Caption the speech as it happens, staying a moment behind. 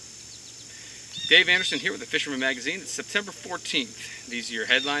Dave Anderson here with the Fisherman Magazine. It's September 14th. These are your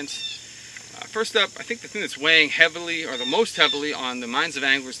headlines. First up, I think the thing that's weighing heavily, or the most heavily, on the minds of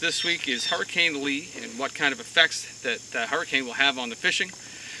anglers this week is Hurricane Lee and what kind of effects that the hurricane will have on the fishing.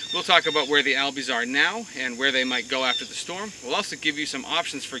 We'll talk about where the albies are now and where they might go after the storm. We'll also give you some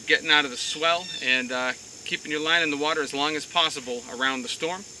options for getting out of the swell and keeping your line in the water as long as possible around the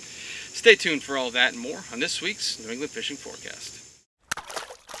storm. Stay tuned for all that and more on this week's New England Fishing Forecast.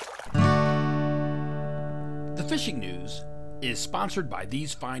 The Fishing News is sponsored by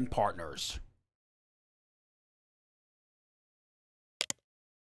these fine partners.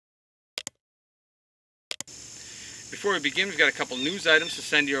 Before we begin, we've got a couple news items to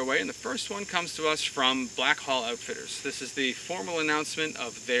send your way, and the first one comes to us from Black Hall Outfitters. This is the formal announcement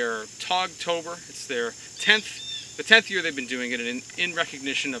of their Togtober. It's their 10th year they've been doing it, and in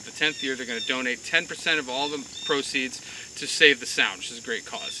recognition of the 10th year, they're going to donate 10% of all the proceeds to Save the Sound, which is a great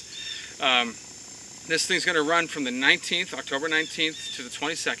cause. This thing's going to run from the 19th, October 19th, to the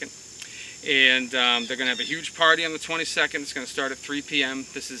 22nd. And they're going to have a huge party on the 22nd. It's going to start at 3 p.m.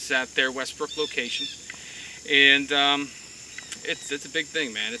 This is at their Westbrook location. And it's a big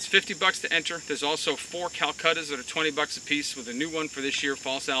thing, man. It's $50 to enter. There's also 4 Calcuttas that are $20 a piece, with a new one for this year,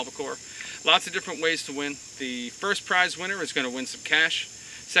 false albacore. Lots of different ways to win. The first prize winner is going to win some cash.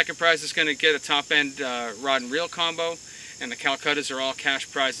 Second prize is going to get a top-end rod and reel combo. And the Calcuttas are all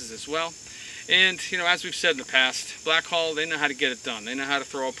cash prizes as well. And, you know, as we've said in the past, Black Hall, they know how to get it done. They know how to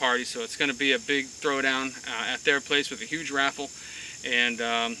throw a party, so it's going to be a big throwdown at their place with a huge raffle. And,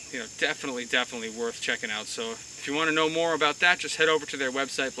 you know, definitely worth checking out. So if you want to know more about that, just head over to their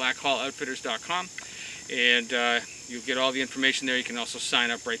website, blackhalloutfitters.com, and you'll get all the information there. You can also sign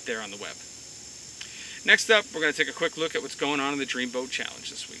up right there on the web. Next up, we're going to take a quick look at what's going on in the Dreamboat Challenge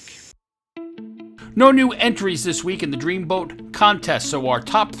this week. No new entries this week in the Dreamboat contest, so our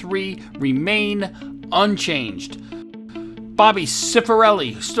top 3 remain unchanged. Bobby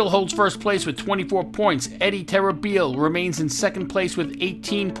Cifarelli still holds first place with 24 points. Eddie Terrabil remains in second place with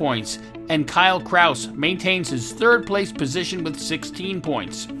 18 points. And Kyle Kraus maintains his third place position with 16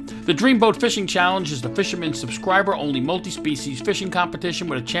 points. The Dreamboat Fishing Challenge is the fisherman's subscriber-only multi-species fishing competition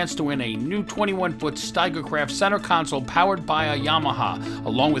with a chance to win a new 21-foot Steigercraft center console powered by a Yamaha,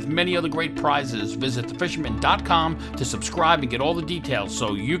 along with many other great prizes. Visit thefisherman.com to subscribe and get all the details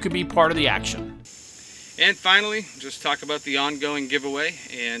so you can be part of the action. And finally, just talk about the ongoing giveaway.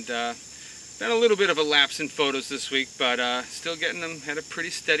 And been a little bit of a lapse in photos this week, but still getting them at a pretty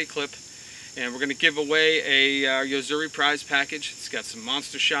steady clip. And we're going to give away a Yo-Zuri prize package. It's got some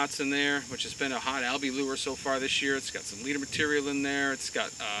monster shots in there, which has been a hot albie lure so far this year. It's got some leader material in there. It's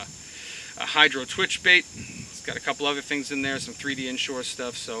got a hydro twitch bait. It's got a couple other things in there, some 3D inshore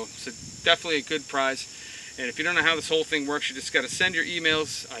stuff. So it's definitely a good prize. And if you don't know how this whole thing works, you just got to send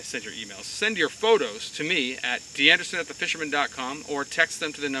your photos to me at danderson@thefisherman.com, or text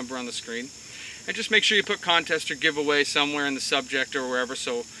them to the number on the screen. And just make sure you put contest or giveaway somewhere in the subject or wherever,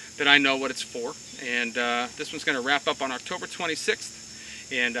 so that I know what it's for. And this one's going to wrap up on October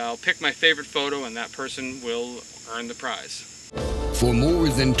 26th, and I'll pick my favorite photo, and that person will earn the prize. For more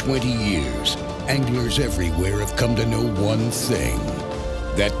than 20 years, anglers everywhere have come to know one thing: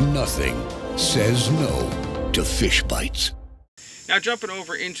 that nothing says no to fish bites. Now, jumping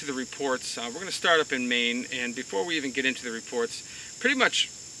over into the reports, we're going to start up in Maine, and before we even get into the reports, pretty much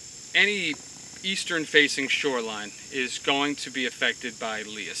any eastern-facing shoreline is going to be affected by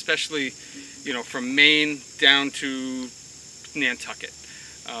Lee, especially, you know, from Maine down to Nantucket.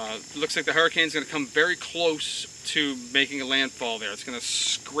 Looks like the hurricane's going to come very close to making a landfall there. It's going to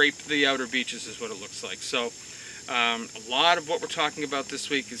scrape the outer beaches, is what it looks like. So a lot of what we're talking about this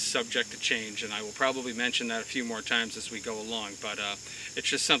week is subject to change, and I will probably mention that a few more times as we go along, but it's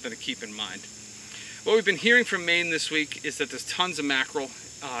just something to keep in mind. What we've been hearing from Maine this week is that there's tons of mackerel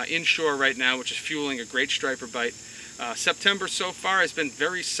inshore right now, which is fueling a great striper bite. September so far has been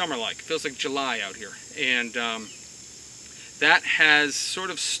very summer-like. It feels like July out here, and that has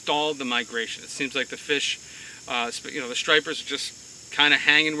sort of stalled the migration. It seems like the fish, you know, the stripers are just kind of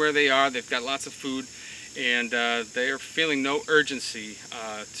hanging where they are. They've got lots of food, and they are feeling no urgency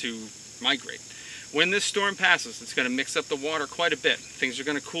to migrate. When this storm passes, it's going to mix up the water quite a bit. Things are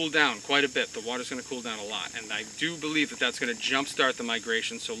going to cool down quite a bit. The water's going to cool down a lot, and I do believe that that's going to jumpstart the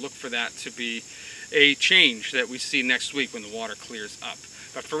migration, so look for that to be a change that we see next week when the water clears up.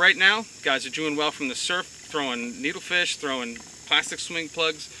 But for right now, guys are doing well from the surf, throwing needlefish, throwing plastic swing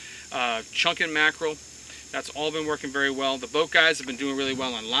plugs, chunking mackerel. That's all been working very well. The boat guys have been doing really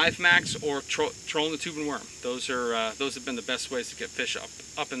well on live max or trolling the tube and worm. Those have been the best ways to get fish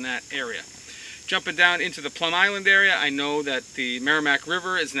up in that area. Jumping down into the Plum Island area, I know that the Merrimack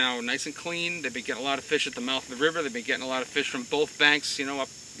River is now nice and clean. They've been getting a lot of fish at the mouth of the river. They've been getting a lot of fish from both banks, you know, up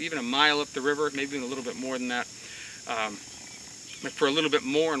even a mile up the river, maybe even a little bit more than that. But for a little bit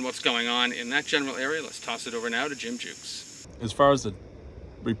more on what's going on in that general area, let's toss it over now to Jim Jukes. As far as the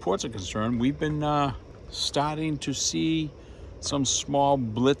reports are concerned, we've been starting to see some small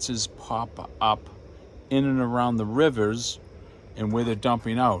blitzes pop up in and around the rivers and where they're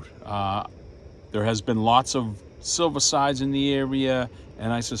dumping out. There has been lots of silver sides in the area,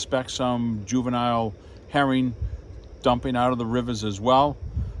 and I suspect some juvenile herring dumping out of the rivers as well.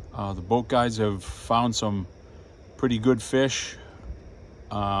 The boat guys have found some pretty good fish,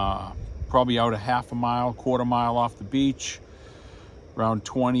 probably out a half a mile, quarter mile off the beach, around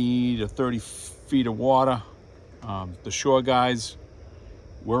 20 to 30 feet of water. The shore guys,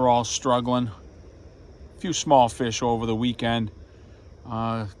 we're all struggling. A few small fish over the weekend.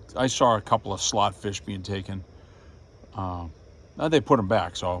 I saw a couple of slot fish being taken. They put them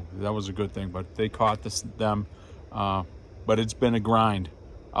back, so that was a good thing, but they caught them. But it's been a grind.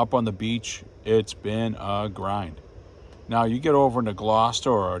 Up on the beach, it's been a grind. Now, you get over into Gloucester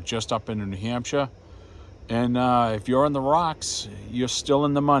or just up into New Hampshire, and if you're in the rocks, you're still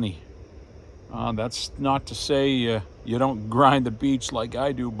in the money. That's not to say you don't grind the beach like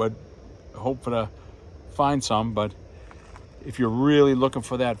I do, but hope to find some. But if you're really looking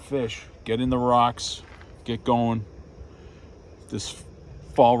for that fish, get in the rocks, get going. This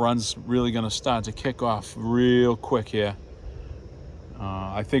fall run's really going to start to kick off real quick here.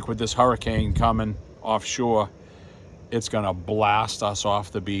 I think with this hurricane coming offshore, it's going to blast us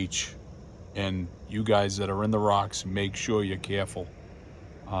off the beach. And you guys that are in the rocks, make sure you're careful.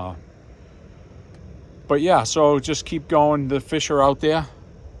 But yeah, so just keep going. The fish are out there.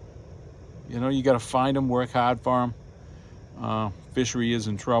 You know, you got to find them, work hard for them. Fishery is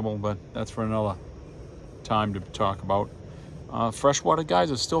in trouble, but that's for another time to talk about. Freshwater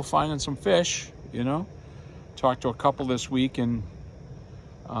guys are still finding some fish, you know. Talked to a couple this week, and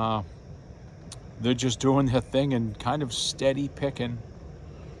they're just doing their thing and kind of steady picking.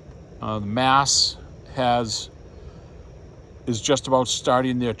 The Mass is just about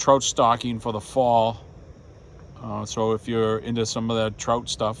starting their trout stocking for the fall. So if you're into some of that trout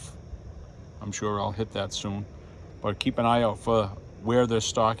stuff, I'm sure I'll hit that soon. But keep an eye out for where they're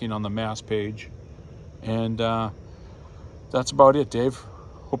stocking on the Mass page. And that's about it, Dave.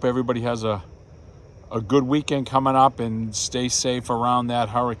 Hope everybody has a good weekend coming up, and stay safe around that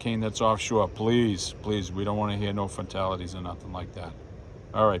hurricane that's offshore. Please, please, we don't want to hear no fatalities or nothing like that.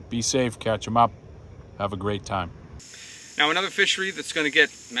 All right, be safe, catch them up. Have a great time. Now, another fishery that's going to get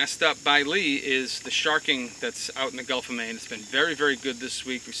messed up by Lee is the sharking that's out in the Gulf of Maine. It's been very, very good this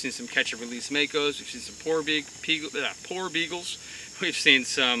week. We've seen some catch and release makos. We've seen some poor beagles. We've seen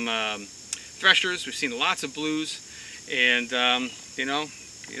some threshers. We've seen lots of blues. And, you know,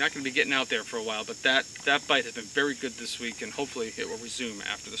 you're not going to be getting out there for a while, but that bite has been very good this week, and hopefully it will resume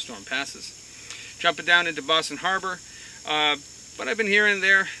after the storm passes. Jumping down into Boston Harbor, what I've been hearing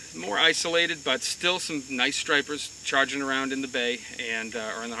there, more isolated, but still some nice stripers charging around in the bay, and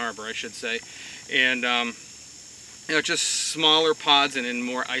or in the harbor, I should say, and you know, just smaller pods and in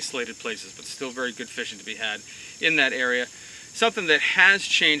more isolated places, but still very good fishing to be had in that area. Something that has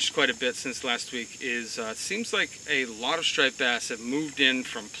changed quite a bit since last week is it seems like a lot of striped bass have moved in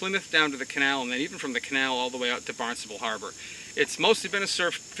from Plymouth down to the canal, and then even from the canal all the way out to Barnstable Harbor. It's mostly been a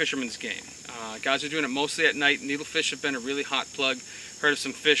surf fisherman's game. Guys are doing it mostly at night. Needlefish have been a really hot plug. Heard of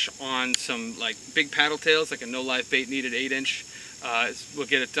some fish on some like big paddle tails, like a no live bait needed 8-inch. We'll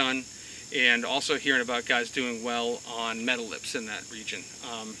get it done. And also hearing about guys doing well on metal lips in that region.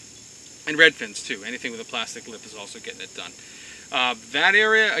 And redfins too. Anything with a plastic lip is also getting it done. That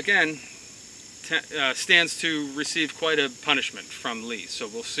area, again, stands to receive quite a punishment from Lee. So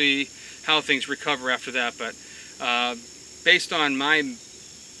we'll see how things recover after that. But based on my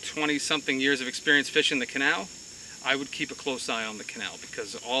 20-something years of experience fishing the canal, I would keep a close eye on the canal,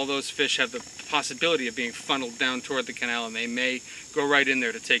 because all those fish have the possibility of being funneled down toward the canal, and they may go right in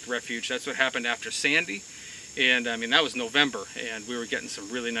there to take refuge. That's what happened after Sandy. And I mean, that was November, and we were getting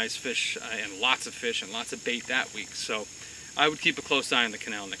some really nice fish and lots of fish and lots of bait that week. So I would keep a close eye on the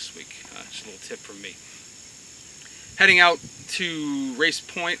canal next week. Just a little tip from me. Heading out to Race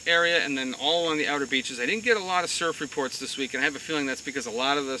Point area and then all on the outer beaches. I didn't get a lot of surf reports this week, and I have a feeling that's because a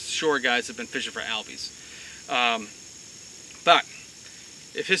lot of the shore guys have been fishing for albies. But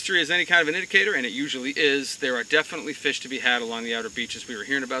if history is any kind of an indicator, and it usually is, there are definitely fish to be had along the outer beaches. We were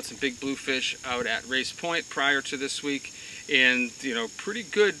hearing about some big bluefish out at Race Point prior to this week, and you know, pretty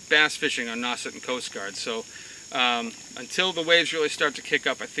good bass fishing on Nauset and Coast Guard. So Until the waves really start to kick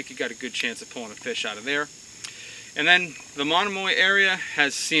up, I think you got a good chance of pulling a fish out of there. And then the Monomoy area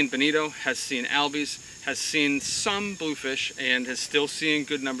has seen bonito, has seen albies, has seen some bluefish, and is still seeing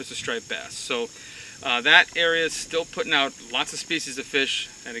good numbers of striped bass. So that area is still putting out lots of species of fish,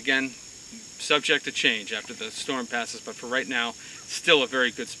 and again, subject to change after the storm passes, but for right now, still a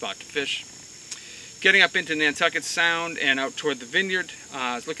very good spot to fish. Getting up into Nantucket Sound and out toward the Vineyard,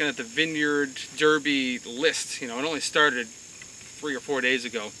 I was looking at the Vineyard Derby list. It only started 3 or 4 days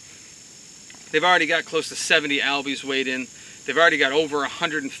ago. They've already got close to 70 albies weighed in. They've already got over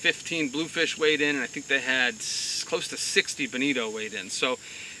 115 bluefish weighed in, and I think they had close to 60 bonito weighed in. So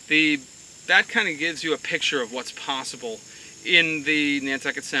that kind of gives you a picture of what's possible in the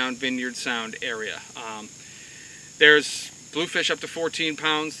Nantucket Sound, Vineyard Sound area. There's bluefish up to 14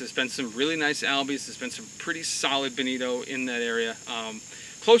 pounds. There's been some really nice albies. There's been some pretty solid bonito in that area.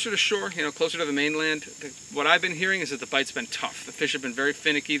 Closer to shore, closer to the mainland, what I've been hearing is that the bite's been tough. The fish have been very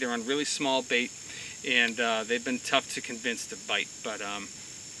finicky. They're on really small bait, and they've been tough to convince to bite. But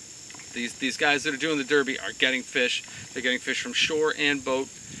these guys that are doing the Derby are getting fish. They're getting fish from shore and boat.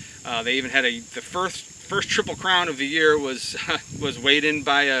 They even had the first Triple Crown of the year was weighed in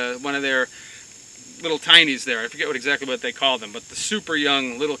by one of their little tinies there. I forget exactly what they call them, but the super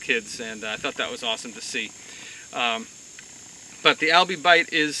young little kids, and I thought that was awesome to see. But the albie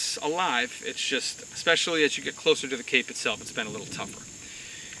bite is alive. It's just, especially as you get closer to the Cape itself, it's been a little tougher.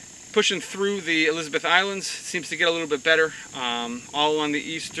 Pushing through the Elizabeth Islands seems to get a little bit better. All on the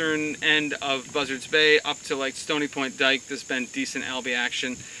eastern end of Buzzards Bay up to like Stony Point Dike, there's been decent albie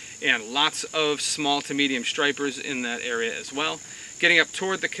action, and lots of small to medium stripers in that area as well. Getting up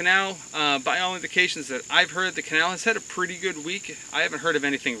toward the canal, by all indications that I've heard, the canal has had a pretty good week. I haven't heard of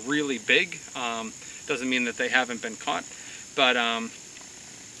anything really big. Doesn't mean that they haven't been caught. But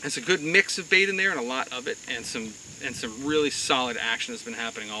it's a good mix of bait in there, and a lot of it, and some really solid action has been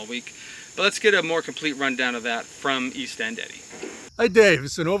happening all week. But let's get a more complete rundown of that from East End Eddie. Hi Dave,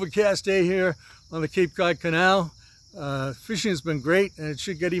 it's an overcast day here on the Cape Cod Canal. Fishing has been great, and it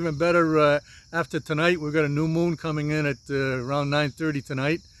should get even better after tonight. We've got a new moon coming in at around 9:30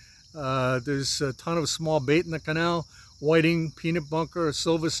 tonight. There's a ton of small bait in the canal: whiting, peanut bunker,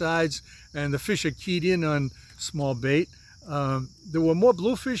 silver sides, and the fish are keyed in on small bait. There were more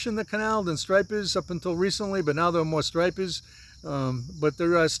bluefish in the canal than stripers up until recently, but now there are more stripers. But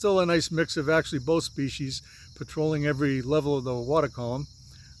there are still a nice mix of actually both species patrolling every level of the water column.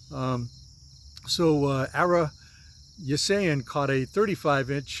 Ara Yasayan caught a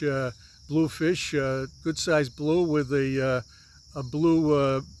 35-inch bluefish, good sized blue with a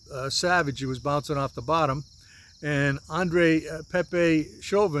blue savage. He was bouncing off the bottom. And Andre Pepe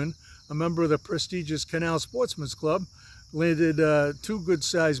Chauvin, a member of the prestigious Canal Sportsman's Club, landed 2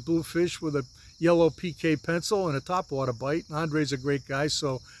 good-sized bluefish with a yellow PK pencil and a topwater bite. Andre's a great guy,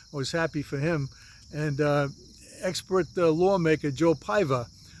 so I was happy for him. And expert lure maker Joe Paiva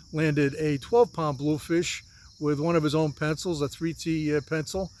landed a 12-pound bluefish with one of his own pencils, a 3T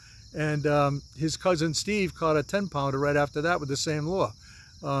pencil. And his cousin Steve caught a 10-pounder right after that with the same lure.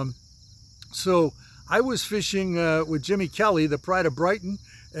 So I was fishing with Jimmy Kelly, the Pride of Brighton,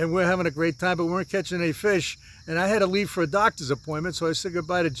 and we're having a great time, but we weren't catching any fish. And I had to leave for a doctor's appointment, so I said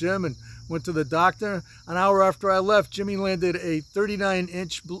goodbye to Jim and went to the doctor. An hour after I left, Jimmy landed a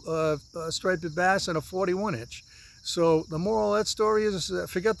 39-inch striped bass and a 41-inch. So the moral of that story is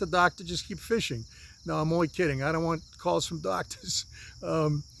forget the doctor, just keep fishing. No, I'm only kidding. I don't want calls from doctors.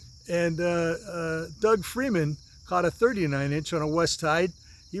 Doug Freeman caught a 39-inch on a west tide.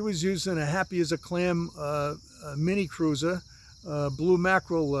 He was using a Happy as a Clam mini cruiser, blue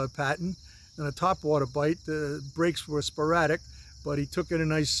mackerel pattern, and a topwater bite. The breaks were sporadic, but he took in a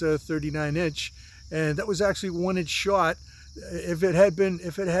nice 39-inch, and that was actually 1 inch short. If it had been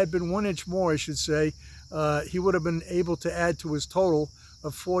 1 inch more, I should say, he would have been able to add to his total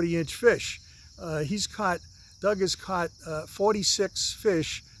of 40-inch fish. Doug has caught 46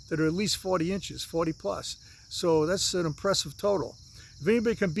 fish that are at least 40 inches, 40 plus. So that's an impressive total. If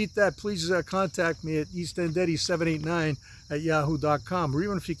anybody can beat that, please contact me at eastendeddy789@yahoo.com, or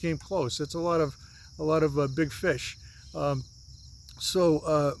even if you came close. That's a lot of big fish. My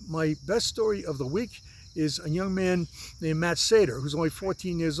best story of the week is a young man named Matt Sater, who's only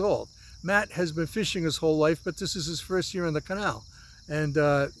 14 years old. Matt has been fishing his whole life, but this is his first year in the canal. And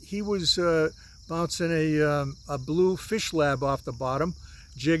he was bouncing a blue fish lab off the bottom,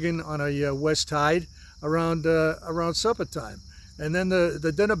 jigging on a west tide around supper time. And then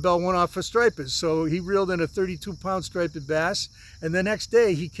the dinner bell went off for stripers. So he reeled in a 32-pound striped bass. And the next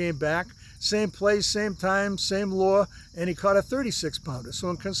day he came back, same place, same time, same lure, and he caught a 36-pounder.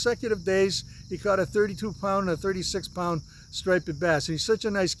 So in consecutive days, he caught a 32-pound and a 36-pound striped bass. And he's such a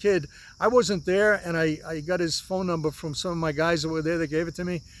nice kid. I wasn't there, and I got his phone number from some of my guys that were there that gave it to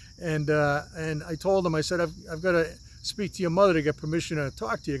me. And I told him, I said, I've got to speak to your mother to get permission to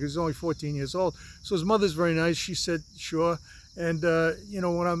talk to you, because he's only 14 years old. So his mother's very nice. She said, sure. And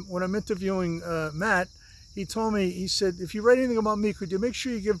when I'm interviewing Matt, he told me, he said, if you write anything about me, could you make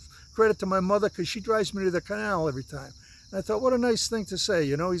sure you give credit to my mother, because she drives me to the canal every time. And I thought, what a nice thing to say.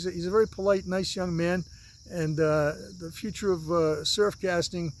 He's a very polite, nice young man, and the future of surf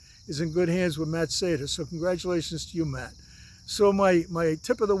casting is in good hands with Matt Sater. So congratulations to you, Matt. So my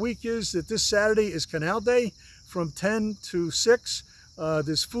tip of the week is that this Saturday is Canal Day from 10 to 6.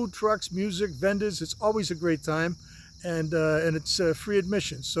 There's food trucks, music, vendors. It's always a great time, and it's free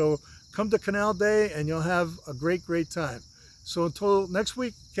admission. So come to Canal Day and you'll have a great, great time. So until next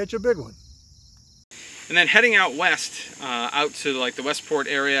week, catch a big one. And then heading out west, out to like the Westport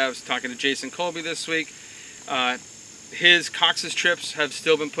area. I was talking to Jason Colby this week. His Cox's Trips have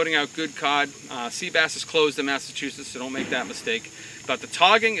still been putting out good cod. Sea bass is closed in Massachusetts, so don't make that mistake. But the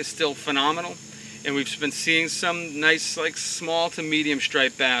togging is still phenomenal. And we've been seeing some nice, like small to medium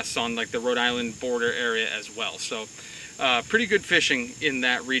striped bass on like the Rhode Island border area as well. So pretty good fishing in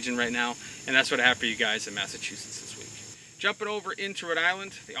that region right now. And that's what I have for you guys in Massachusetts this week. Jumping over into Rhode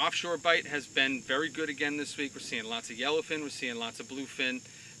Island, the offshore bite has been very good again this week. We're seeing lots of yellowfin, we're seeing lots of bluefin,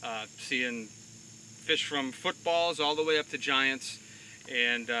 seeing fish from footballs all the way up to giants.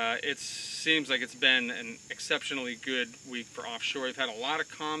 And it seems like it's been an exceptionally good week for offshore. We've had a lot of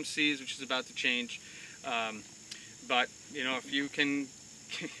calm seas, which is about to change. But, if you can,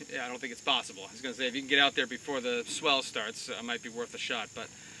 I don't think it's possible. I was going to say, if you can get out there before the swell starts, it might be worth a shot. But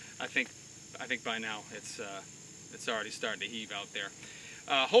I think by now it's already starting to heave out there.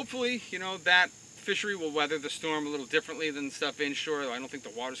 Hopefully, that fishery will weather the storm a little differently than stuff inshore. I don't think the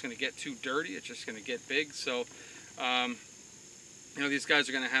water's going to get too dirty. It's just going to get big. So, these guys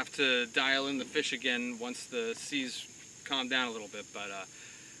are going to have to dial in the fish again once the seas calm down a little bit. But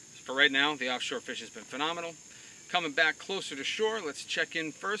for right now, the offshore fish has been phenomenal. Coming back closer to shore, let's check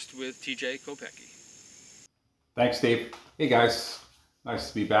in first with TJ Kopecky. Thanks, Dave. Hey guys, nice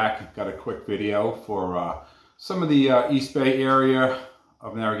to be back. Got a quick video for some of the East Bay area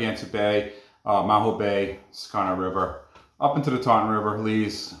of Narragansett Bay, Maho Bay, Sakana River, up into the Taunton River,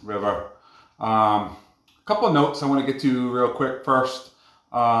 Lees River. A couple of notes I want to get to real quick first.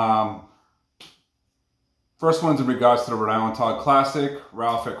 First one's in regards to the Rhode Island Tog Classic.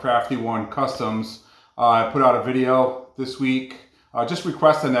 Ralph at Crafty One Customs put out a video this week just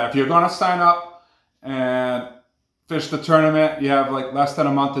requesting that if you're going to sign up and fish the tournament, you have like less than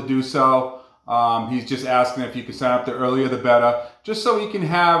a month to do so. He's just asking if you can sign up the earlier the better, just so he can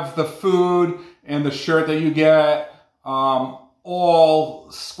have the food and the shirt that you get all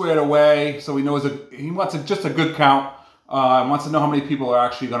squared away, so he knows he wants just a good count. Wants to know how many people are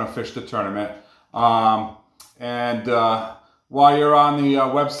actually going to fish the tournament. While you're on the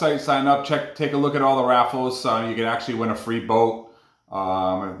website, sign up, take a look at all the raffles. You can actually win a free boat.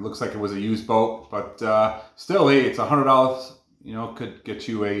 It looks like it was a used boat, but still, hey, it's $100. Could get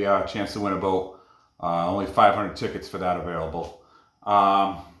you a chance to win a boat. Only 500 tickets for that available.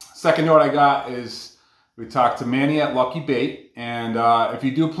 Second note I got is we talked to Manny at Lucky Bait, and if you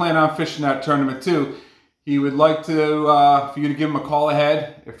do plan on fishing that tournament too, he would like to for you to give him a call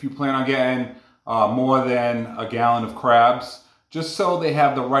ahead if you plan on getting more than a gallon of crabs, just so they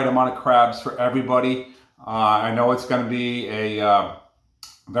have the right amount of crabs for everybody. I know it's going to be a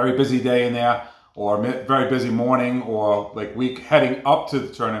very busy day in there, or very busy morning, or like week heading up to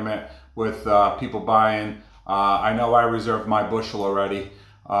the tournament with people buying. I know I reserved my bushel already.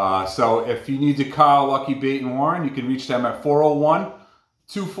 So if you need to call Lucky Bait and Warren, you can reach them at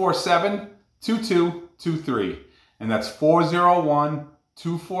 401-247-2223. And that's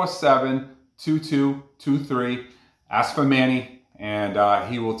 401-247-2223. Ask for Manny, and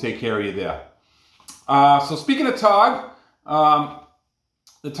he will take care of you there. So speaking of tog,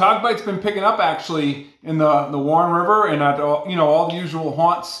 the tog bite's been picking up actually in the Warren River and at all the usual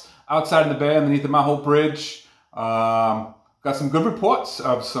haunts outside of the bay underneath the Maho Bridge. Got some good reports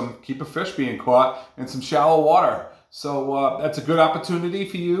of some keeper fish being caught in some shallow water. So that's a good opportunity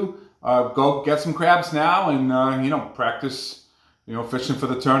for you. Go get some crabs now and practice fishing for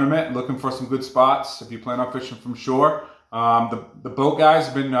the tournament, looking for some good spots if you plan on fishing from shore. The boat guys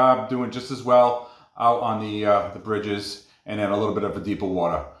have been doing just as well out on the bridges and in a little bit of a deeper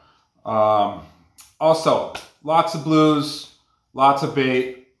water. Also, lots of blues, lots of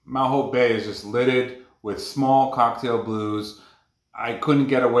bait. Mount Hope Bay is just littered with small cocktail blues. I couldn't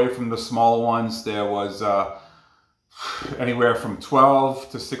get away from the smaller ones. There was anywhere from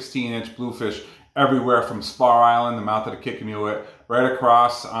 12 to 16-inch bluefish everywhere from Spar Island, the mouth of the Kickamuit, right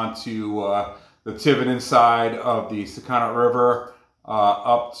across onto the Tiverton side of the Sakonnet River,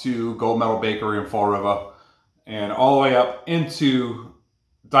 up to Gold Medal Bakery in Fall River, and all the way up into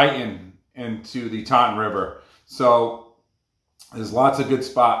Dighton, into the Taunton River. So there's lots of good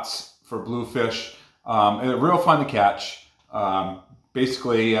spots for bluefish, and they're real fun to catch.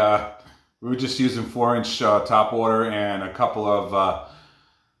 Basically, we were just using 4-inch top water and a couple of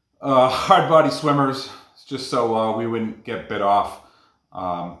hard body swimmers, just so we wouldn't get bit off.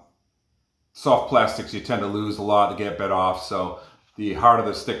 Soft plastics, you tend to lose a lot to get bit off, so the harder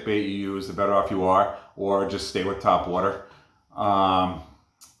the stick bait you use, the better off you are, or just stay with top water. I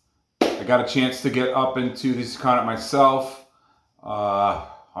got a chance to get up into the Sakonnet myself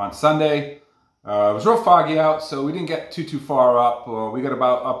on Sunday. It was real foggy out, so we didn't get too far up. We got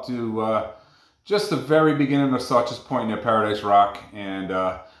about up to just the very beginning of Sautches Point near Paradise Rock, and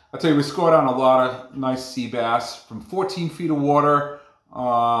I'll tell you, we scored on a lot of nice sea bass from 14 feet of water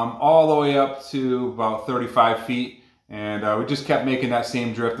all the way up to about 35 feet, and we just kept making that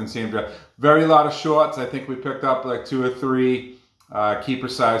same drift and same drift. Very lot of shorts. I think we picked up like 2 or 3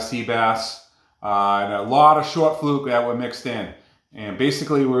 keeper-sized sea bass, and a lot of short fluke that were mixed in. And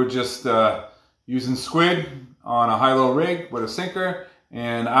basically, we were just using squid on a high-low rig with a sinker,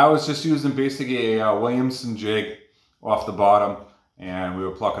 and I was just using basically a Williamson jig off the bottom, and we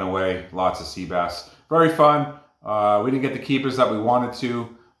were plucking away lots of sea bass. Very fun. We didn't get the keepers that we wanted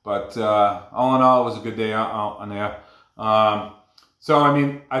to, but all in all, it was a good day out on there. So, I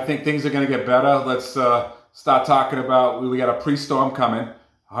mean, I think things are going to get better. Let's start talking about, we got a pre-storm coming,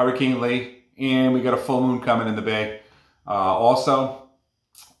 Hurricane Lee, and we got a full moon coming in the bay. Also,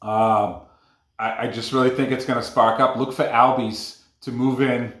 I just really think it's going to spark up. Look for albies to move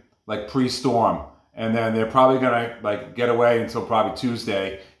in like pre-storm, and then they're probably going to like get away until probably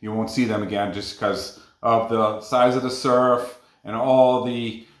Tuesday. You won't see them again just because of the size of the surf and all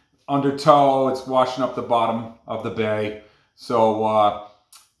the undertow. It's washing up the bottom of the bay. So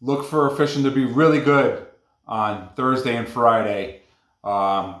look for fishing to be really good on Thursday and Friday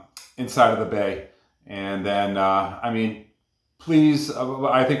inside of the bay. And then, I mean, please,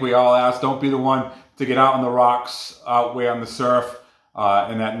 I think we all ask, don't be the one to get out on the rocks, out way on the surf,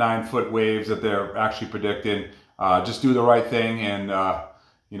 in that 9-foot waves that they're actually predicting. Just do the right thing and,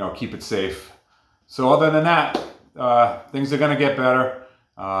 you know, keep it safe. So other than that, things are going to get better.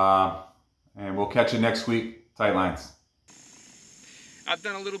 And we'll catch you next week. Tight lines. I've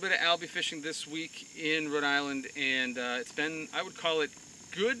done a little bit of albie fishing this week in Rhode Island, and it's been, I would call it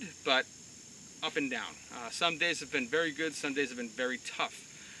good, but up and down. Some days have been very good, some days have been very tough.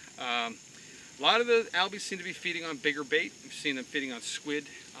 A lot of the albies seem to be feeding on bigger bait. We've seen them feeding on squid.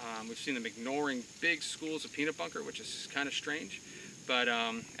 We've seen them ignoring big schools of peanut bunker, which is kind of strange. But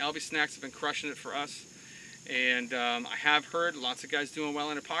albie snacks have been crushing it for us. And I have heard lots of guys doing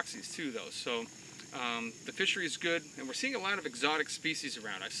well in epoxies too, though. So the fishery is good, and we're seeing a lot of exotic species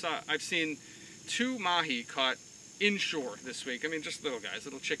around. I've seen 2 mahi caught inshore this week. I mean, just little guys,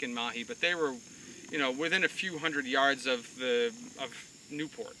 little chicken mahi, but they were, you know, within a few hundred yards of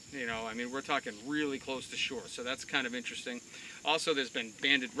Newport. You know, I mean, we're talking really close to shore, so that's kind of interesting. Also, there's been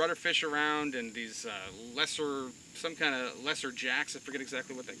banded rudderfish around, and these some kind of lesser jacks, I forget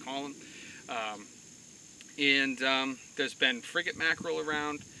exactly what they call them. And there's been frigate mackerel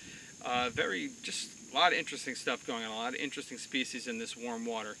around. Just a lot of interesting stuff going on, a lot of interesting species in this warm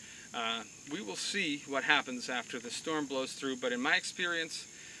water. We will see what happens after the storm blows through, but in my experience,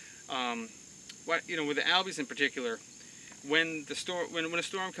 with the albies in particular, when a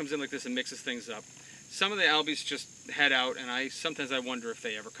storm comes in like this and mixes things up, some of the albies just head out, and sometimes I wonder if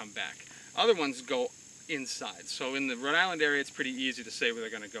they ever come back. Other ones go inside. So in the Rhode Island area, it's pretty easy to say where they're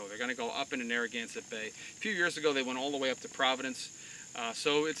going to go. They're going to go up into Narragansett Bay. A few years ago, they went all the way up to Providence.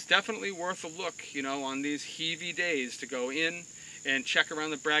 So it's definitely worth a look, you know, on these heavy days to go in and check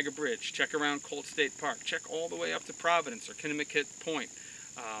around the Braga Bridge, check around Colt State Park, check all the way up to Providence or Kinnamikit Point,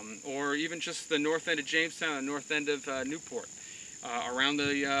 or even just the north end of Jamestown and north end of Newport, around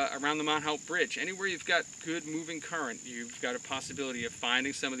the Mount Hope Bridge. Anywhere you've got good moving current, you've got a possibility of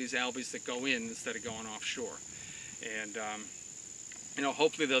finding some of these albies that go in instead of going offshore. And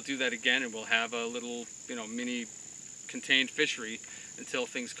hopefully they'll do that again, and we'll have a little, mini contained fishery until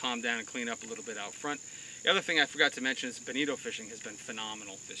things calm down and clean up a little bit out front. The other thing I forgot to mention is bonito fishing has been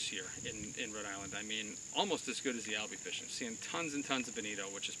phenomenal this year in Rhode Island. I mean, almost as good as the albie fishing. Seeing tons and tons of bonito,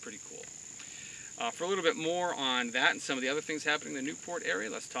 which is pretty cool. For a little bit more on that and some of the other things happening in the Newport area,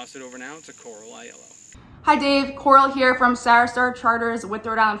 let's toss it over now to Coral Aiello. Hi Dave, Coral here from Sarasota Charters with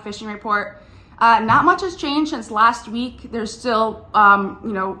the Rhode Island Fishing Report. Not much has changed since last week. There's still,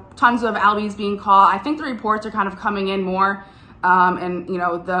 tons of albies being caught. I think the reports are kind of coming in more, and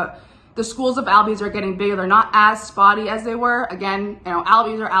the schools of albies are getting bigger. They're not as spotty as they were. Again,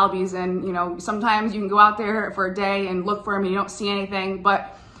 albies are albies, and sometimes you can go out there for a day and look for them and you don't see anything,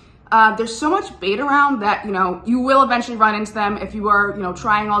 but there's so much bait around that, you will eventually run into them. If you are,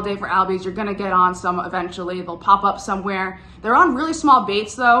 trying all day for albies, you're gonna get on some eventually. They'll pop up somewhere. They're on really small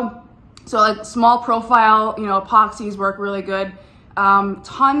baits though. So like small profile, epoxies work really good.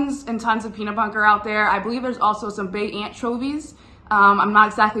 Tons and tons of peanut bunker out there. I believe there's also some bay anchovies. I'm not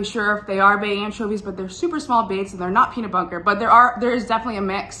exactly sure if they are bay anchovies, but they're super small baits and they're not peanut bunker, but there is definitely a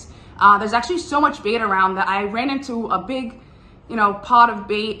mix. There's actually so much bait around that I ran into a big, pot of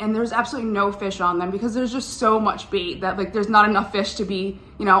bait and there's absolutely no fish on them because there's just so much bait that like there's not enough fish to be,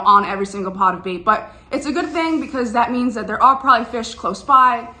 on every single pot of bait. But it's a good thing because that means that there are probably fish close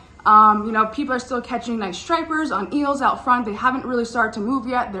by. People are still catching nice stripers on eels out front. They haven't really started to move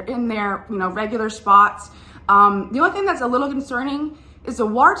yet. They're in their, regular spots. The only thing that's a little concerning is the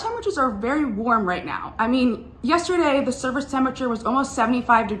water temperatures are very warm right now. I mean, yesterday the surface temperature was almost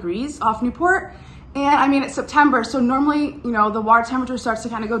 75 degrees off Newport. And it's September, so normally, the water temperature starts to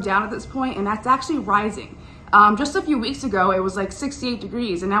kind of go down at this point, and that's actually rising. Just a few weeks ago, it was like 68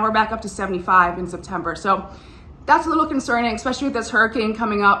 degrees, and now we're back up to 75 in September. So that's a little concerning, especially with this hurricane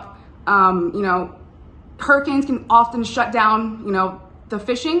coming up. Hurricanes can often shut down, the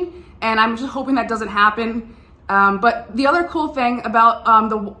fishing, and I'm just hoping that doesn't happen. But the other cool thing about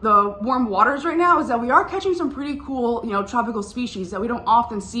the warm waters right now is that we are catching some pretty cool, tropical species that we don't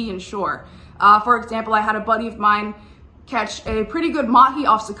often see inshore. For example, I had a buddy of mine catch a pretty good mahi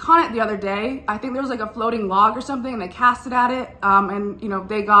off Sakonnet the other day. I think there was like a floating log or something and they casted at it and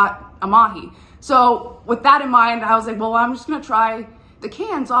they got a mahi. So with that in mind, I was like, well, I'm just gonna try the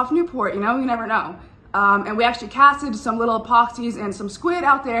cans off Newport, you never know. And we actually casted some little epoxies and some squid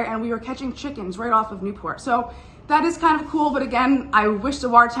out there and we were catching chickens right off of Newport. So that is kind of cool, but again, I wish the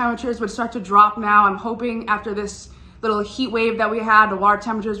water temperatures would start to drop now. I'm hoping after this little heat wave that we had, the water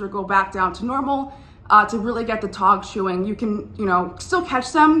temperatures would go back down to normal to really get the tog chewing. You can, still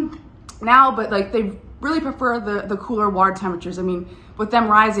catch them now, but like they really prefer the cooler water temperatures. I mean, with them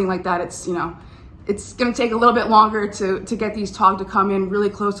rising like that, it's, it's gonna take a little bit longer to get these tog to come in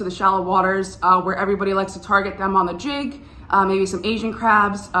really close to the shallow waters where everybody likes to target them on the jig, maybe some Asian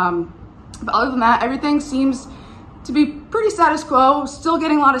crabs. But other than that, everything seems to be pretty status quo. Still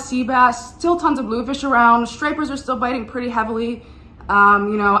getting a lot of sea bass, still tons of bluefish around. Stripers are still biting pretty heavily.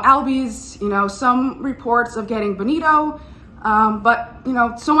 Albies, some reports of getting bonito.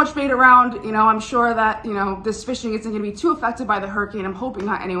 But so much bait around, I'm sure that, this fishing isn't gonna be too affected by the hurricane. I'm hoping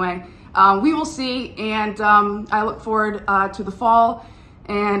not anyway. We will see, and I look forward to the fall.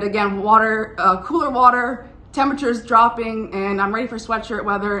 And again, cooler water, temperatures dropping, and I'm ready for sweatshirt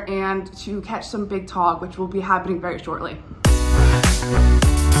weather and to catch some big tog, which will be happening very shortly.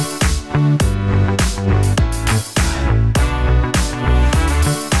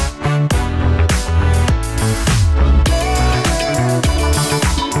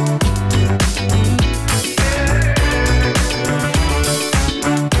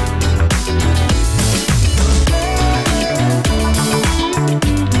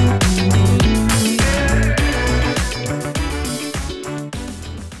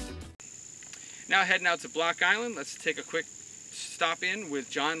 Now heading out to Block Island, let's take a quick stop in with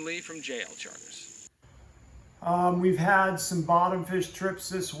John Lee from JL Charters. We've had some bottom fish trips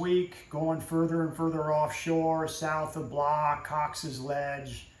this week, going further and further offshore, south of Block, Cox's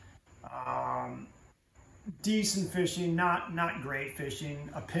Ledge. Decent fishing, not great fishing.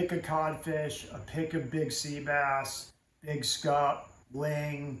 A pick of codfish, a pick of big sea bass, big scup,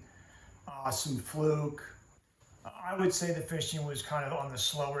 ling, some fluke. I would say the fishing was kind of on the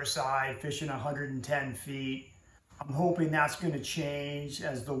slower side, fishing 110 feet. I'm hoping that's going to change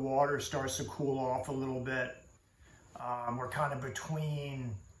as the water starts to cool off a little bit. We're kind of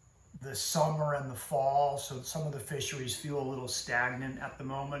between the summer and the fall, so some of the fisheries feel a little stagnant at the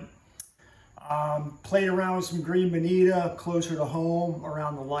moment. Played around with some green bonita closer to home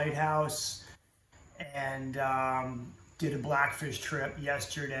around the lighthouse, and did a blackfish trip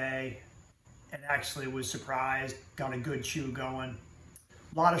yesterday. And actually was surprised, got a good chew going.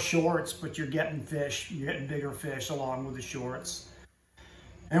 A lot of shorts, but you're getting fish, you're getting bigger fish along with the shorts.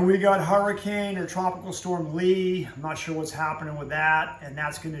 And we got Hurricane or Tropical Storm Lee. I'm not sure what's happening with that, and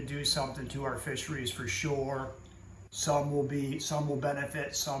that's gonna do something to our fisheries for sure. Some will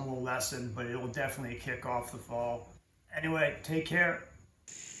benefit, some will lessen, but it will definitely kick off the fall. Anyway, take care.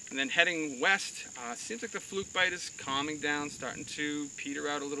 And then heading west, seems like the fluke bite is calming down, starting to peter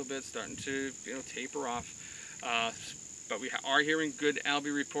out a little bit, starting to taper off. But we are hearing good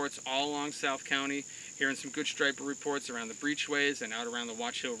algae reports all along South County, hearing some good striper reports around the breachways and out around the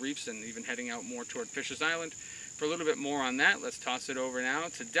Watch Hill Reefs, and even heading out more toward Fisher's Island. For a little bit more on that, let's toss it over now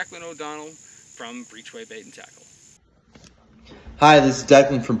to Declan O'Donnell from Breachway Bait and Tackle. Hi, this is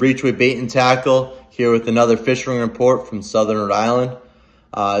Declan from Breachway Bait and Tackle, here with another fishing report from Southern Rhode Island.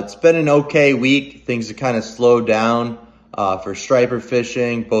 It's been an okay week. Things have kind of slowed down for striper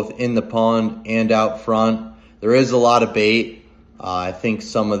fishing, both in the pond and out front. There is a lot of bait. I think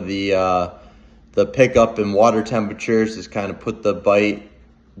some of the pickup in water temperatures has kind of put the bite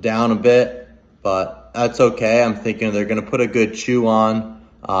down a bit, but that's okay. I'm thinking they're going to put a good chew on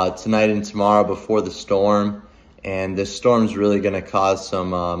tonight and tomorrow before the storm. And this storm's really going to cause some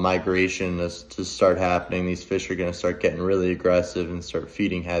migration to start happening. These fish are going to start getting really aggressive and start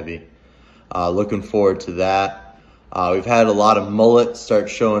feeding heavy. Looking forward to that. We've had a lot of mullet start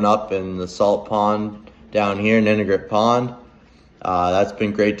showing up in the salt pond down here in Integrit Pond. That's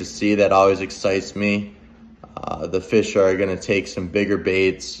been great to see. That always excites me. The fish are going to take some bigger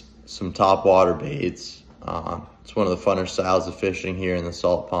baits, some top water baits. It's one of the funner styles of fishing here in the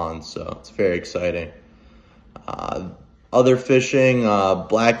salt pond, so it's very exciting. Other fishing,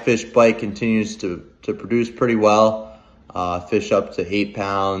 blackfish bite continues to produce pretty well. Fish up to 8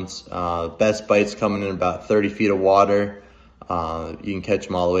 pounds. Best bites coming in about 30 feet of water. You can catch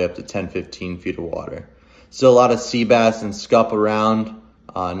them all the way up to 10-15 feet of water. Still a lot of sea bass and scup around,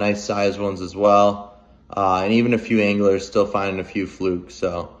 nice sized ones as well. And even a few anglers still finding a few flukes.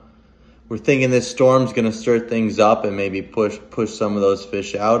 So we're thinking this storm's going to stir things up and maybe push some of those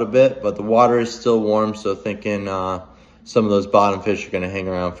fish out a bit, but the water is still warm, so thinking some of those bottom fish are going to hang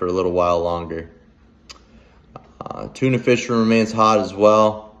around for a little while longer. Tuna fishing remains hot as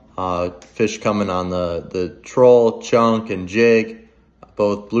well. Fish coming on the troll, chunk, and jig,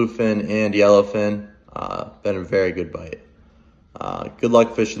 both bluefin and yellowfin. Been a very good bite. Good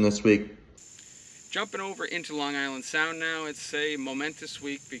luck fishing this week. Jumping over into Long Island Sound now, it's a momentous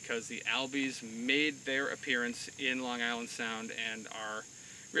week because the Albies made their appearance in Long Island Sound and are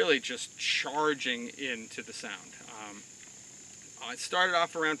really just charging into the Sound. It started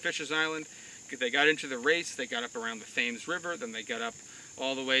off around Fisher's Island. They got into the race, they got up around the Thames River, then they got up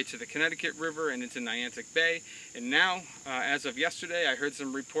all the way to the Connecticut River and into Niantic Bay. And now, as of yesterday, I heard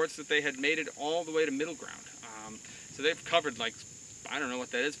some reports that they had made it all the way to Middle Ground. So they've covered, like, I don't know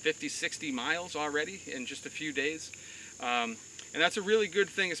what that is, 50, 60 miles already in just a few days. And that's a really good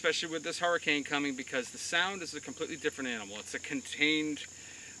thing, especially with this hurricane coming, because the Sound is a completely different animal. It's a contained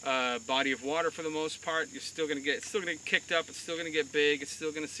body of water for the most part. It's still going to get kicked up. It's still going to get big. It's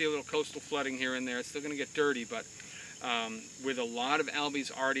still going to see a little coastal flooding here and there. It's still going to get dirty, but with a lot of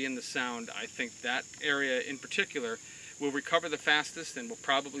albies already in the Sound, I think that area in particular will recover the fastest and will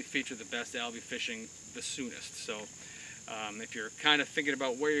probably feature the best albie fishing the soonest. So if you're kind of thinking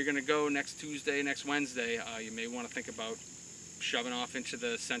about where you're going to go next Tuesday, next Wednesday, you may want to think about shoving off into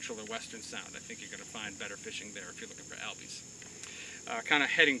the central or western Sound. I think you're going to find better fishing there if you're looking for albies. Kind of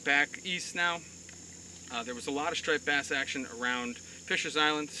heading back east now, there was a lot of striped bass action around Fisher's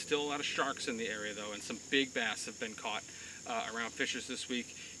Island. Still a lot of sharks in the area though, and some big bass have been caught around Fisher's this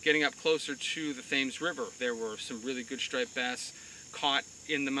week. Getting up closer to the Thames River, there were some really good striped bass caught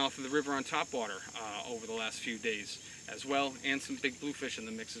in the mouth of the river on topwater over the last few days as well, and some big bluefish in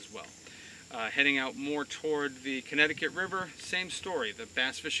the mix as well. Heading out more toward the Connecticut River, same story. The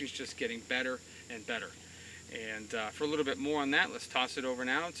bass fishing is just getting better and better. And for a little bit more on that, let's toss it over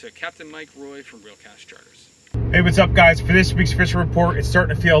now to Captain Mike Roy from Real Cast Charters. Hey, what's up guys? For this week's fishing report, it's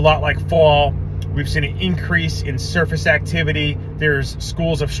starting to feel a lot like fall. We've seen an increase in surface activity. There's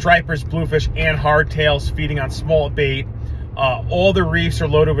schools of stripers, bluefish, and hardtails feeding on small bait. All the reefs are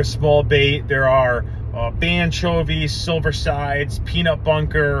loaded with small bait. There are anchovies, silver sides, peanut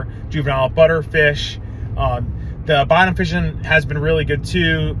bunker, juvenile butterfish. The bottom fishing has been really good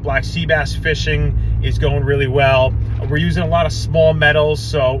too. Black sea bass fishing is going really well. We're using a lot of small metals,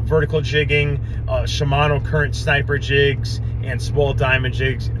 so vertical jigging, Shimano current sniper jigs, and small diamond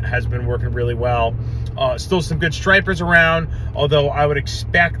jigs has been working really well. Still some good stripers around, although I would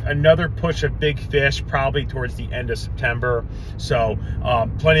expect another push of big fish probably towards the end of September. So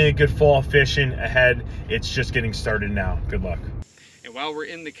plenty of good fall fishing ahead. It's just getting started now. Good luck. And while we're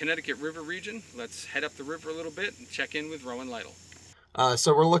in the Connecticut River region, let's head up the river a little bit and check in with Rowan Lytle.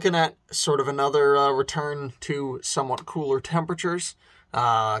 So we're looking at sort of another return to somewhat cooler temperatures.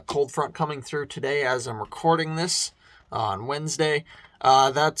 Cold front coming through today as I'm recording this. on Wednesday.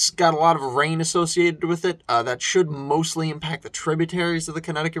 That's got a lot of rain associated with it. That should mostly impact the tributaries of the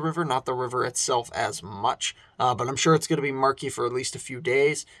Connecticut River, not the river itself as much. But I'm sure it's going to be murky for at least a few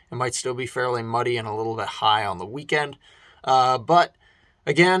days. It might still be fairly muddy and a little bit high on the weekend. But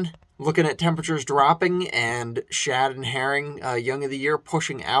again, looking at temperatures dropping and shad and herring, young of the year,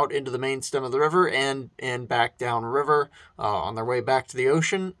 pushing out into the main stem of the river and back down river on their way back to the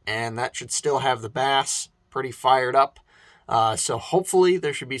ocean. And that should still have the bass pretty fired up. So hopefully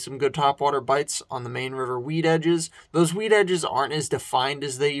there should be some good topwater bites on the main river weed edges. Those weed edges aren't as defined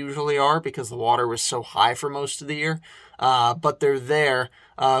as they usually are because the water was so high for most of the year, but they're there.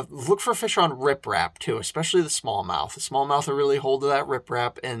 Look for fish on riprap too, especially the smallmouth. The smallmouth will really hold to that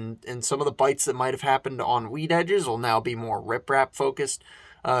riprap, and some of the bites that might have happened on weed edges will now be more riprap focused,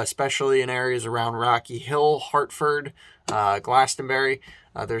 especially in areas around Rocky Hill, Hartford, Glastonbury.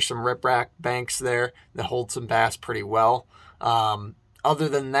 There's some riprap banks there that hold some bass pretty well. Other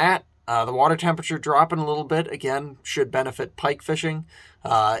than that, the water temperature dropping a little bit, again, should benefit pike fishing.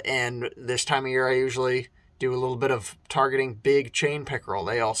 And this time of year, I usually do a little bit of targeting big chain pickerel.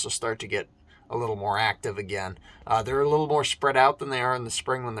 They also start to get a little more active again. They're a little more spread out than they are in the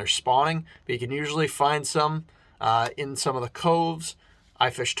spring when they're spawning, but you can usually find some in some of the coves. I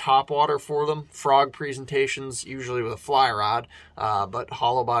fish topwater for them. Frog presentations, usually with a fly rod, but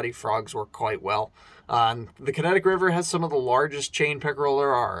hollow body frogs work quite well. The Connecticut River has some of the largest chain pickerel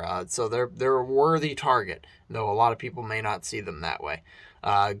there are, so they're a worthy target, though a lot of people may not see them that way.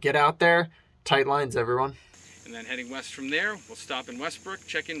 Get out there, tight lines, everyone. And then heading west from there, we'll stop in Westbrook,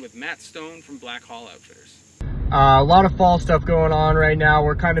 check in with Matt Stone from Black Hall Outfitters. A lot of fall stuff going on right now.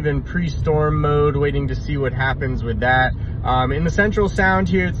 We're kind of in pre-storm mode, waiting to see what happens with that. In the Central Sound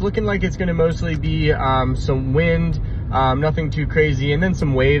here, it's looking like it's going to mostly be some wind, nothing too crazy, and then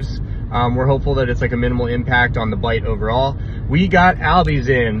some waves. We're hopeful that it's like a minimal impact on the bite overall. We got albies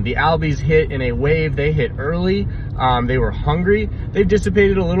in. The albies hit in a wave. They hit early. They were hungry. They've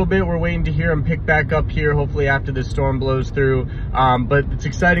dissipated a little bit. We're waiting to hear them pick back up here, hopefully after the storm blows through. But it's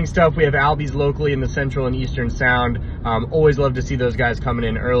exciting stuff. We have albies locally in the Central and Eastern Sound. Always love to see those guys coming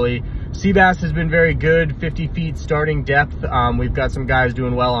in early. Sea bass has been very good, 50 feet starting depth. We've got some guys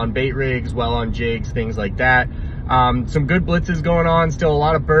doing well on bait rigs, well on jigs, things like that. Some good blitzes going on, still a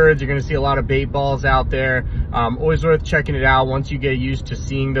lot of birds. You're going to see a lot of bait balls out there. Always worth checking it out. Once you get used to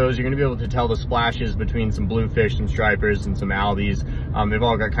seeing those, you're going to be able to tell the splashes between some bluefish, some stripers, and some albies. They've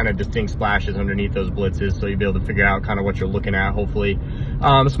all got kind of distinct splashes underneath those blitzes, so you'll be able to figure out kind of what you're looking at, hopefully.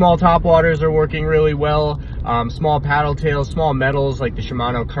 Small topwaters are working really well. Small paddle tails, small metals like the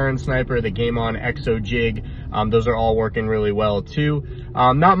Shimano Current Sniper, the Game On Exo Jig. Those are all working really well too.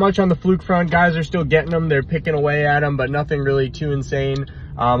 Not much on the fluke front. Guys are still getting them. They're picking away at them, but nothing really too insane.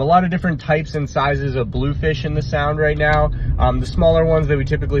 A lot of different types and sizes of bluefish in the Sound right now. The smaller ones that we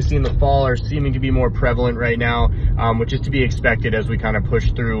typically see in the fall are seeming to be more prevalent right now, which is to be expected as we kind of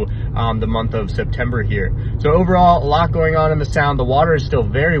push through the month of September here. So overall, a lot going on in the Sound. The water is still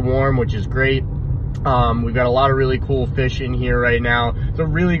very warm, which is great. We've got a lot of really cool fish in here right now. It's a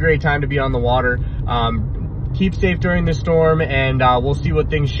really great time to be on the water. Keep safe during the storm, and we'll see what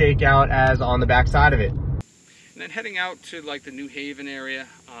things shake out as on the backside of it. And then heading out to like the New Haven area,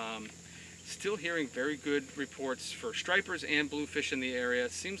 still hearing very good reports for stripers and bluefish in the area.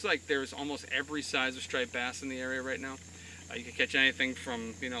 It seems like there's almost every size of striped bass in the area right now. You can catch anything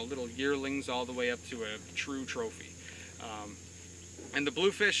from, you know, little yearlings all the way up to a true trophy. And the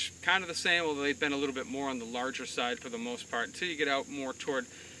bluefish, kind of the same, although they've been a little bit more on the larger side for the most part, until you get out more toward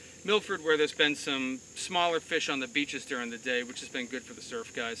Milford, where there's been some smaller fish on the beaches during the day, which has been good for the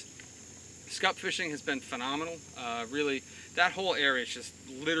surf guys. Scup fishing has been phenomenal. Really, that whole area is just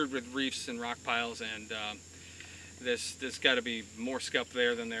littered with reefs and rock piles, and there's got to be more scup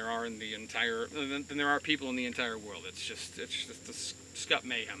there than there are in the entire than there are people in the entire world. It's just the scup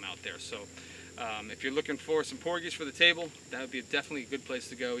mayhem out there. So if you're looking for some porgies for the table, that would be definitely a good place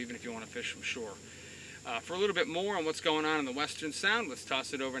to go, even if you want to fish from shore. For a little bit more on what's going on in the Western Sound, let's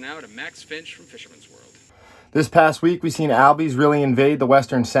toss it over now to Max Finch from Fisherman's World. This past week, we've seen albies really invade the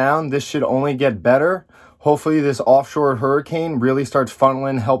Western Sound. This should only get better. Hopefully this offshore hurricane really starts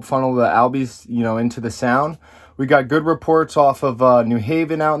help funnel the albies, into the Sound. We got good reports off of New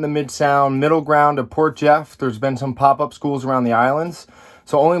Haven out in the Mid-Sound, Middle Ground to Port Jeff. There's been some pop-up schools around the islands.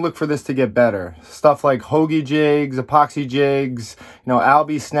 So only look for this to get better. Stuff like hoagie jigs, epoxy jigs,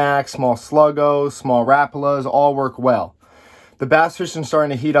 albie snacks, small sluggos, small rapalas, all work well. The bass fishing starting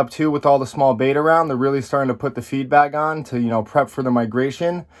to heat up too with all the small bait around. They're really starting to put the feed bag on to, prep for the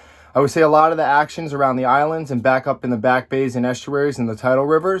migration. I would say a lot of the actions around the islands and back up in the back bays and estuaries and the tidal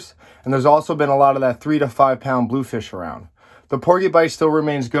rivers. And there's also been a lot of that 3 to 5 pound bluefish around. The porgy bite still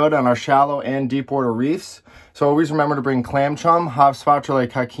remains good on our shallow and deep water reefs. So always remember to bring clam chum, Hofspatrulae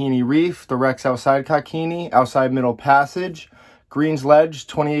like Kakini Reef, the wrecks outside Kakini, outside Middle Passage, Green's Ledge,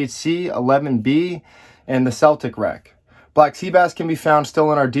 28C, 11B, and the Celtic wreck. Black sea bass can be found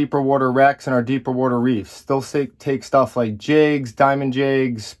still in our deeper water wrecks and our deeper water reefs. Still take stuff like jigs, diamond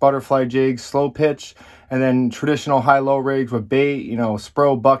jigs, butterfly jigs, slow pitch, and then traditional high-low rigs with bait,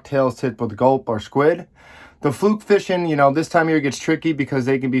 spro, bucktails tipped with gulp or squid. The fluke fishing, this time of year gets tricky because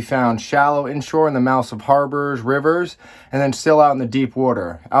they can be found shallow inshore in the mouths of harbors, rivers, and then still out in the deep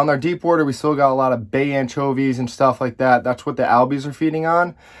water. Out in our deep water, we still got a lot of bay anchovies and stuff like that. That's what the albies are feeding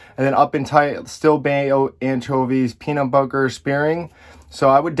on. And then up in tight, still bay anchovies, peanut butter, spearing. So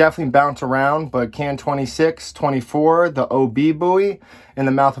I would definitely bounce around, but can 26, 24, the OB buoy in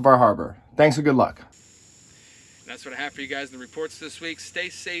the mouth of our harbor. Thanks and good luck. That's what I have for you guys in the reports this week. Stay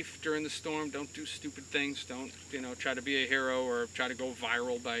safe during the storm. Don't do stupid things. Don't, try to be a hero or try to go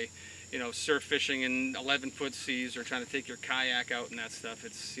viral by, surf fishing in 11-foot seas or trying to take your kayak out and that stuff.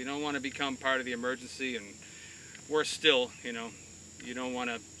 You don't want to become part of the emergency, and worse still, you don't want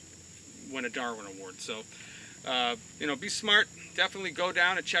to win a Darwin Award. So, be smart. Definitely go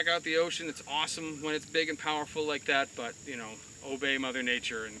down and check out the ocean. It's awesome when it's big and powerful like that, but, obey Mother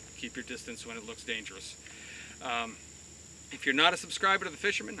Nature and keep your distance when it looks dangerous. If you're not a subscriber to The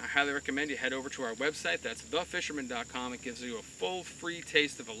Fisherman, I highly recommend you head over to our website. That's thefisherman.com. It gives you a full free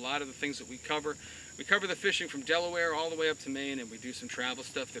taste of a lot of the things that we cover. We cover the fishing from Delaware all the way up to Maine, and we do some travel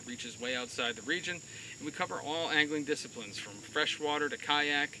stuff that reaches way outside the region. And we cover all angling disciplines from freshwater to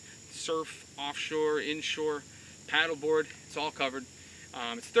kayak, surf, offshore, inshore, paddleboard. It's all covered.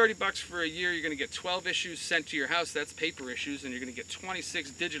 It's $30 for a year. You're going to get 12 issues sent to your house. That's paper issues. And you're going to get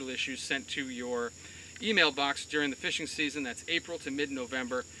 26 digital issues sent to your email box during the fishing season. That's April to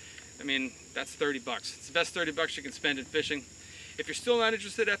mid-November. That's $30. It's the best $30 you can spend in fishing. If you're still not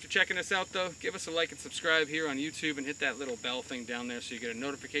interested after checking us out, though, give us a like and subscribe here on YouTube and hit that little bell thing down there so you get a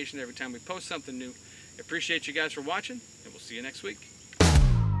notification every time we post something new. I appreciate you guys for watching, and we'll see you next week.